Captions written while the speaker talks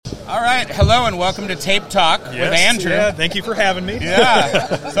All right, hello and welcome to Tape Talk with Andrew. Yeah, thank you for having me.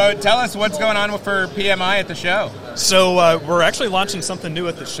 Yeah. So tell us what's going on for PMI at the show. So we're actually launching something new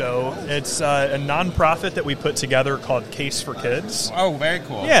at the show. It's a nonprofit that we put together called Case for Kids. Oh, very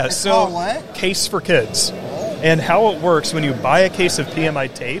cool. Yeah, It's called what? Case for Kids. And how it works, when you buy a case of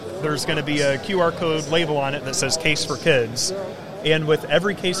PMI tape, there's going to be a QR code label on it that says Case for Kids. And with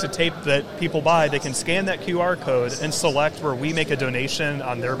every case of tape that people buy, they can scan that QR code and select where we make a donation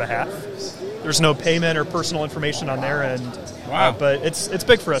on their behalf. There's no payment or personal information on their end. Wow. But it's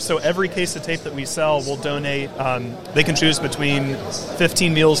big for us. So every case of tape that we sell, we'll donate. They can choose between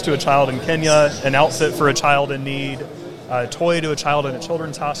 15 meals to a child in Kenya, an outfit for a child in need, a toy to a child in a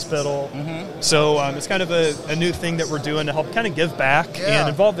children's hospital. Mm-hmm. So it's kind of a new thing that we're doing to help kind of give back and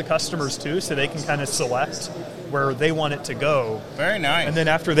involve the customers too, so they can kind of select where they want it to go. Very nice. And then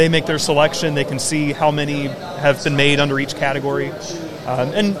after they make their selection, they can see how many have been made under each category.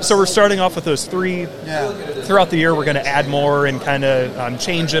 And so we're starting off with those 3. Yeah. Throughout the year, we're going to add more and kind of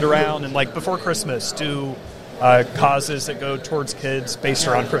change it around. And like before Christmas, do causes that go towards kids based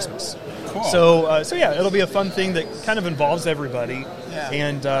around Christmas. Cool. So yeah, it'll be a fun thing that kind of involves everybody. Yeah.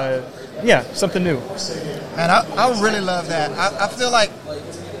 And something new. And I really love that. I feel like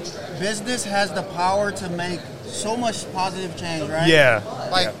business has the power to make so much positive change, right? Yeah.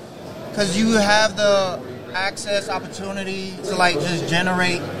 Like, because you have the access opportunity to like just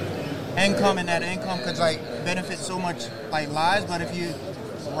generate income, and that income could like benefit so much like lives. But if you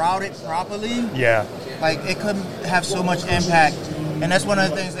route it properly, like it could have so much impact. And that's one of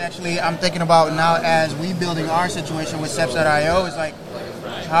the things that actually I'm thinking about now as we building our situation with Steps.io is like,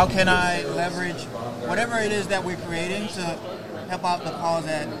 how can I leverage whatever it is that we're creating to help out the cause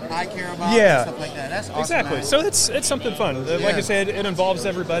that I care about and stuff like that. That's awesome. Exactly. Man. So it's something fun. Like I said, it involves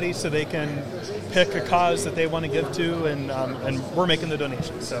everybody, so they can pick a cause that they want to give to, and we're making the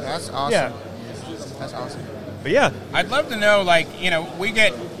donation. So that's awesome. Yeah. That's awesome. But yeah, I'd love to know, we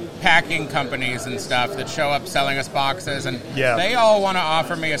get packing companies and stuff that show up selling us boxes, and they all want to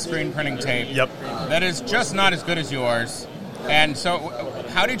offer me a screen printing tape. Yep. That is just not as good as yours. And so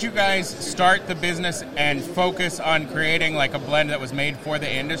how did you guys start the business and focus on creating like a blend that was made for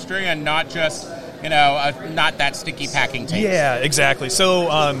the industry and not just, not that sticky packing tape? Yeah, exactly.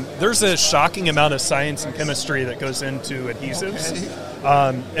 So there's a shocking amount of science and chemistry that goes into adhesives.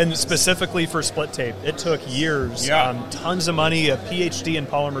 And specifically for split tape, it took years, tons of money, a PhD in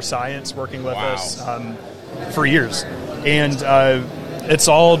polymer science working with us for years. And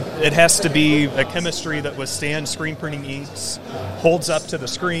it has to be a chemistry that withstands screen printing inks, holds up to the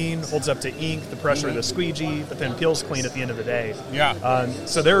screen, holds up to ink, the pressure of the squeegee, but then peels clean at the end of the day.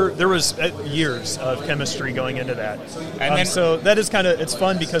 So there was years of chemistry going into that. And so that is it's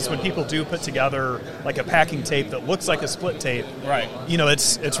fun because when people do put together like a packing tape that looks like a split tape,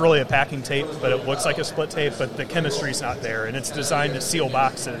 it's really a packing tape, but it looks like a split tape, but the chemistry's not there, and it's designed to seal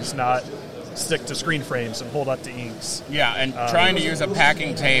boxes, not stick to screen frames and hold up to inks. Yeah, and trying to use a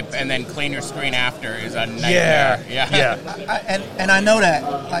packing tape and then clean your screen after is a nightmare. And I know that.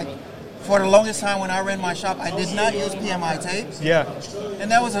 Like, for the longest time when I ran my shop, I did not use PMI tapes. Yeah. And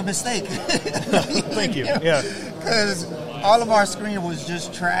that was a mistake. Thank you. Yeah. Because all of our screen was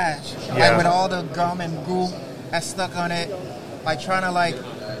just trash. Like, with all the gum and goo that stuck on it. Like, trying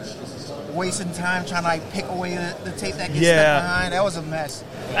to, wasting time trying to pick away the tape that gets stuck behind. That was a mess.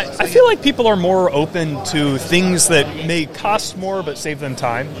 I feel like people are more open to things that may cost more but save them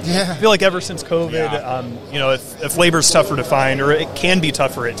time. Yeah. I feel like ever since COVID, if labor's tougher to find, or it can be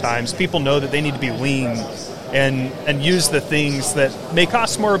tougher at times, people know that they need to be lean and use the things that may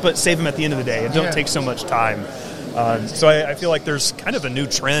cost more but save them at the end of the day and don't take so much time. So I feel like there's kind of a new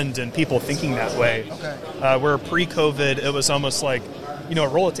trend in people thinking that way. Okay. Where pre-COVID, it was almost like, a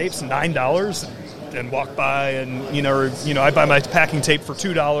roll of tape's $9 and walk by and, I buy my packing tape for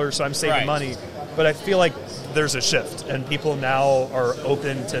 $2, so I'm saving money. But I feel like there's a shift, and people now are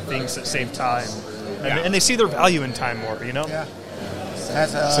open to things that save time. And they see their value in time more, Yeah.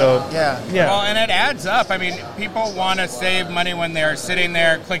 Well, and it adds up. I mean, people want to save money when they're sitting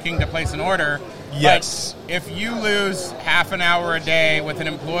there clicking to place an order. Yes. But if you lose half an hour a day with an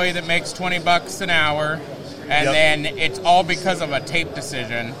employee that makes $20 an hour, and then it's all because of a tape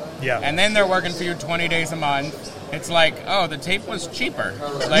decision, and then they're working for you 20 days a month, it's like, oh, the tape was cheaper.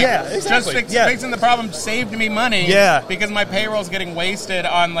 Exactly. Just fixing the problem saved me money because my payroll's getting wasted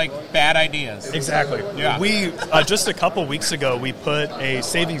on, bad ideas. Exactly. Yeah. We, just a couple weeks ago, we put a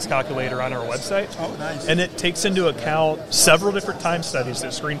savings calculator on our website. Oh, nice. And it takes into account several different time studies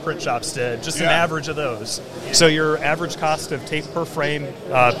that screen print shops did, just an average of those. So your average cost of tape per frame,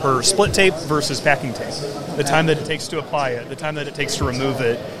 per split tape versus packing tape, the time that it takes to apply it, the time that it takes to remove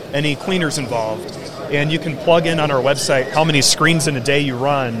it, any cleaners involved. And you can plug in on our website how many screens in a day you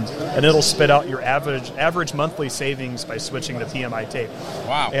run, and it'll spit out your average monthly savings by switching to PMI tape.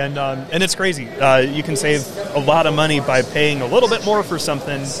 Wow. And it's crazy. You can save a lot of money by paying a little bit more for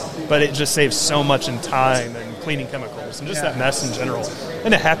something, but it just saves so much in time and cleaning chemicals and just that mess in general.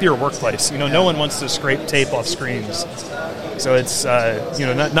 And a happier workplace. No one wants to scrape tape off screens. So it's,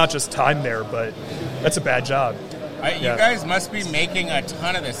 not just time there, but that's a bad job. You guys must be making a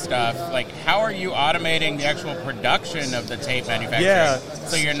ton of this stuff. Like, how are you automating the actual production of the tape manufacturing? Yeah.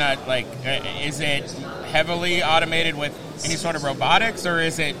 So you're not, is it heavily automated with any sort of robotics, or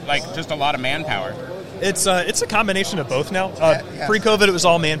is it, just a lot of manpower? It's a combination of both now. Pre-COVID, it was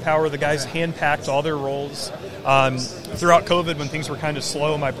all manpower. The guys hand-packed all their rolls. Throughout COVID, when things were kind of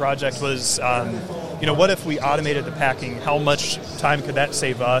slow, my project was, what if we automated the packing? How much time could that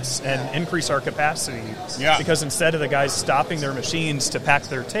save us and increase our capacity? Yeah. Because instead of the guys stopping their machines to pack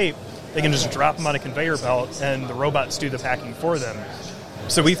their tape, they can just drop them on a conveyor belt and the robots do the packing for them.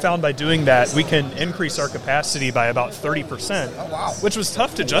 So we found by doing that, we can increase our capacity by about 30%, which was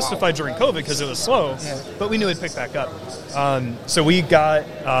tough to justify during COVID because it was slow, but we knew it'd pick back up. So we got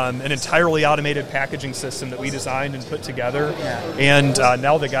an entirely automated packaging system that we designed and put together, and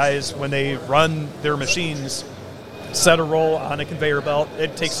now the guys, when they run their machines, set a roll on a conveyor belt,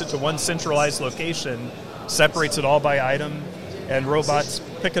 it takes it to one centralized location, separates it all by item, and robots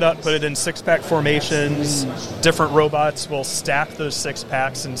pick it up, put it in six-pack formations. Different robots will stack those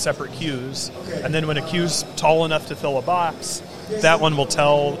six-packs in separate queues. And then when a queue's tall enough to fill a box, that one will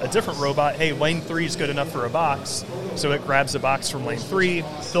tell a different robot, hey, lane 3 is good enough for a box. So it grabs a box from lane 3,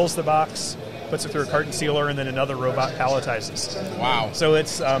 fills the box, puts it through a carton sealer, and then another robot palletizes. Wow. So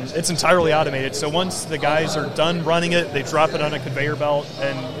it's entirely automated. So once the guys are done running it, they drop it on a conveyor belt,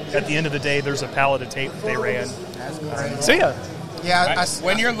 and at the end of the day, there's a pallet of tape that they ran. That's great. So yeah,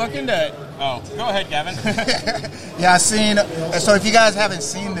 when you're looking to... Oh, go ahead, Gavin. I seen... So if you guys haven't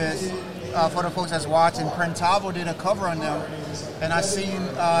seen this, for the folks that's watching, Printavo did a cover on them, and I seen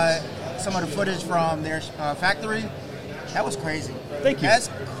some of the footage from their factory. That was crazy. Thank you. That's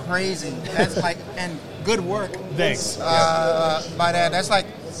crazy. That's and good work. Thanks. By that. That's like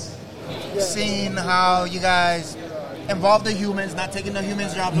seeing how you guys involve the humans, not taking the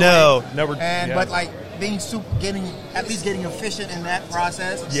humans' jobs away. But being getting efficient in that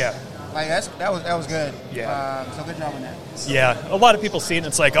process. Yeah. That was good. Yeah. So good job on that. Yeah. A lot of people see it and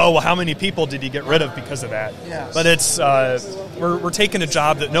it's like, oh, well, how many people did you get rid of because of that? Yeah. But it's we're taking a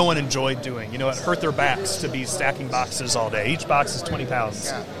job that no one enjoyed doing. It hurt their backs to be stacking boxes all day. Each box is 20 pounds.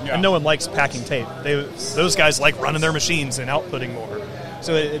 Yeah. And no one likes packing tape. Those guys like running their machines and outputting more.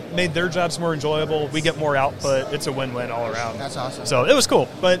 So it made their jobs more enjoyable. We get more output. It's a win-win all around. That's awesome. So it was cool,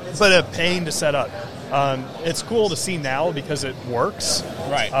 but a pain to set up. It's cool to see now because it works.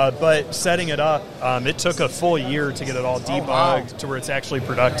 Right. But setting it up, it took a full year to get it all debugged to where it's actually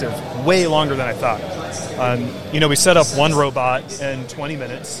productive. Way longer than I thought. We set up one robot in 20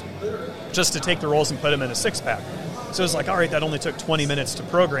 minutes just to take the rolls and put them in a six-pack. So it's like, all right, that only took 20 minutes to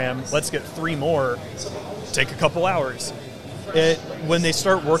program. Let's get 3 more. Take a couple hours. When they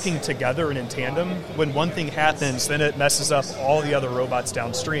start working together and in tandem, when one thing happens, then it messes up all the other robots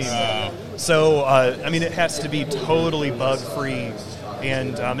downstream. So, it has to be totally bug-free.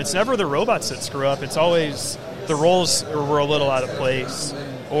 And it's never the robots that screw up. It's always the rolls were a little out of place,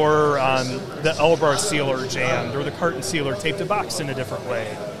 or the L-bar sealer jammed, or the carton sealer taped a box in a different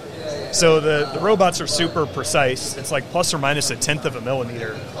way. So the robots are super precise. It's like plus or minus a tenth of a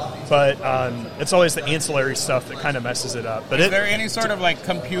millimeter. But it's always the ancillary stuff that kind of messes it up. But is there any sort of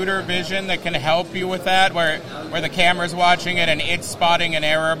computer vision that can help you with that, where the camera's watching it and it's spotting an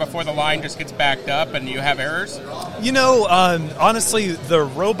error before the line just gets backed up and you have errors? Honestly, the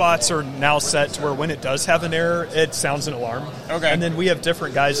robots are now set to where when it does have an error, it sounds an alarm. Okay. And then we have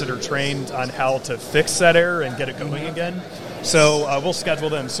different guys that are trained on how to fix that error and get it going again. So we'll schedule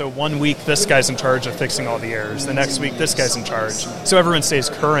them. So 1 week, this guy's in charge of fixing all the errors. The next week, this guy's in charge. So everyone stays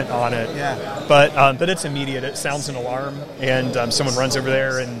current on it. Yeah. But it's immediate. It sounds an alarm, and someone runs over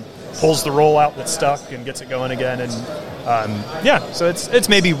there and pulls the roll out that's stuck and gets it going again. And so it's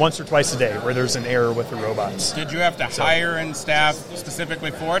maybe once or twice a day where there's an error with the robots. Did you have to hire and staff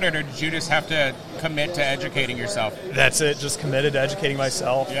specifically for it, or did you just have to commit to educating yourself? That's it. Just committed to educating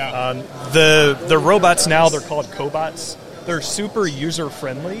myself. Yeah. The robots now, they're called cobots. They're super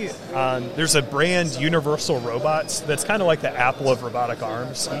user-friendly. There's a brand, Universal Robots, that's kind of like the Apple of robotic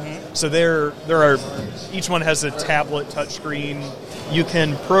arms. Mm-hmm. So each one has a tablet touchscreen. You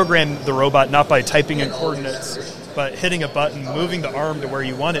can program the robot not by typing in coordinates, but hitting a button, moving the arm to where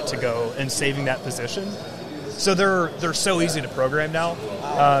you want it to go, and saving that position. So they're so easy to program now,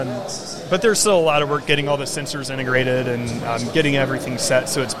 but there's still a lot of work getting all the sensors integrated and getting everything set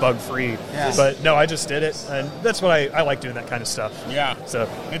so it's bug free. Yeah. But no, I just did it, and that's what I like doing, that kind of stuff. Yeah. So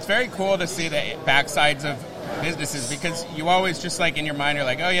it's very cool to see the backsides of businesses, because you always just like in your mind you're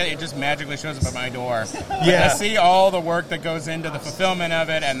like, oh yeah, it just magically shows up at my door. Yeah. To see all the work that goes into the fulfillment of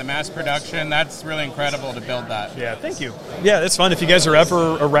it and the mass production, that's really incredible to build that. Yeah, thank you. Yeah, it's fun. If you guys are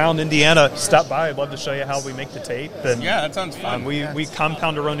ever around Indiana, stop by. I'd love to show you how we make the tape. And, yeah, that sounds fun. We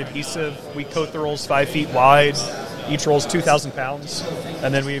compound our own adhesive. We coat the rolls 5 feet wide. Each roll's 2,000 pounds.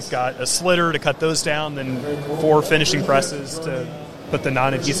 And then we've got a slitter to cut those down, then 4 finishing presses to put the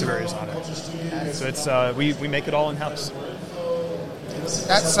non-adhesive areas on it. So it's we make it all in-house.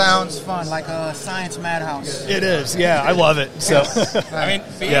 That sounds fun, like a science madhouse. It is, yeah. I love it. So, I mean,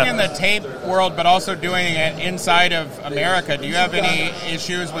 being in the tape world, but also doing it inside of America, do you have any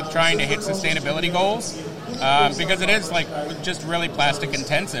issues with trying to hit sustainability goals? Because it is like just really plastic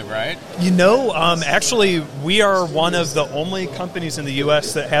intensive, right? Actually, we are one of the only companies in the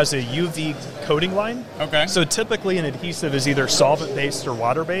U.S. that has a UV coating line. Okay. So typically an adhesive is either solvent-based or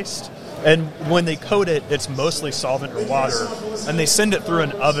water-based. And when they coat it, it's mostly solvent or water. And they send it through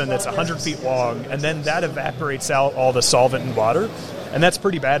an oven that's 100 feet long, and then that evaporates out all the solvent and water. And that's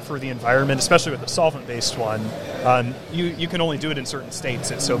pretty bad for the environment, especially with the solvent-based one. You can only do it in certain states.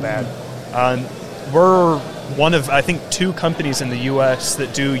 It's so bad. We're one of, I think, 2 companies in the U.S.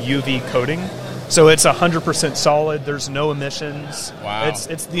 that do UV coating. So it's 100% solid. There's no emissions. Wow.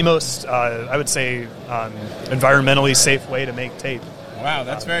 It's the most, I would say, environmentally safe way to make tape. Wow,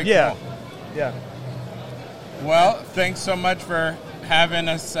 that's very cool. Yeah. Well, thanks so much for having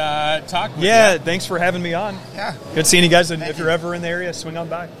us talk with you. Yeah, thanks for having me on. Yeah. Good seeing you guys. And if you're ever in the area, swing on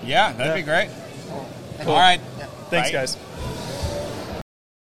by. Yeah, that'd be great. Cool. All right. Thanks, Bye. guys.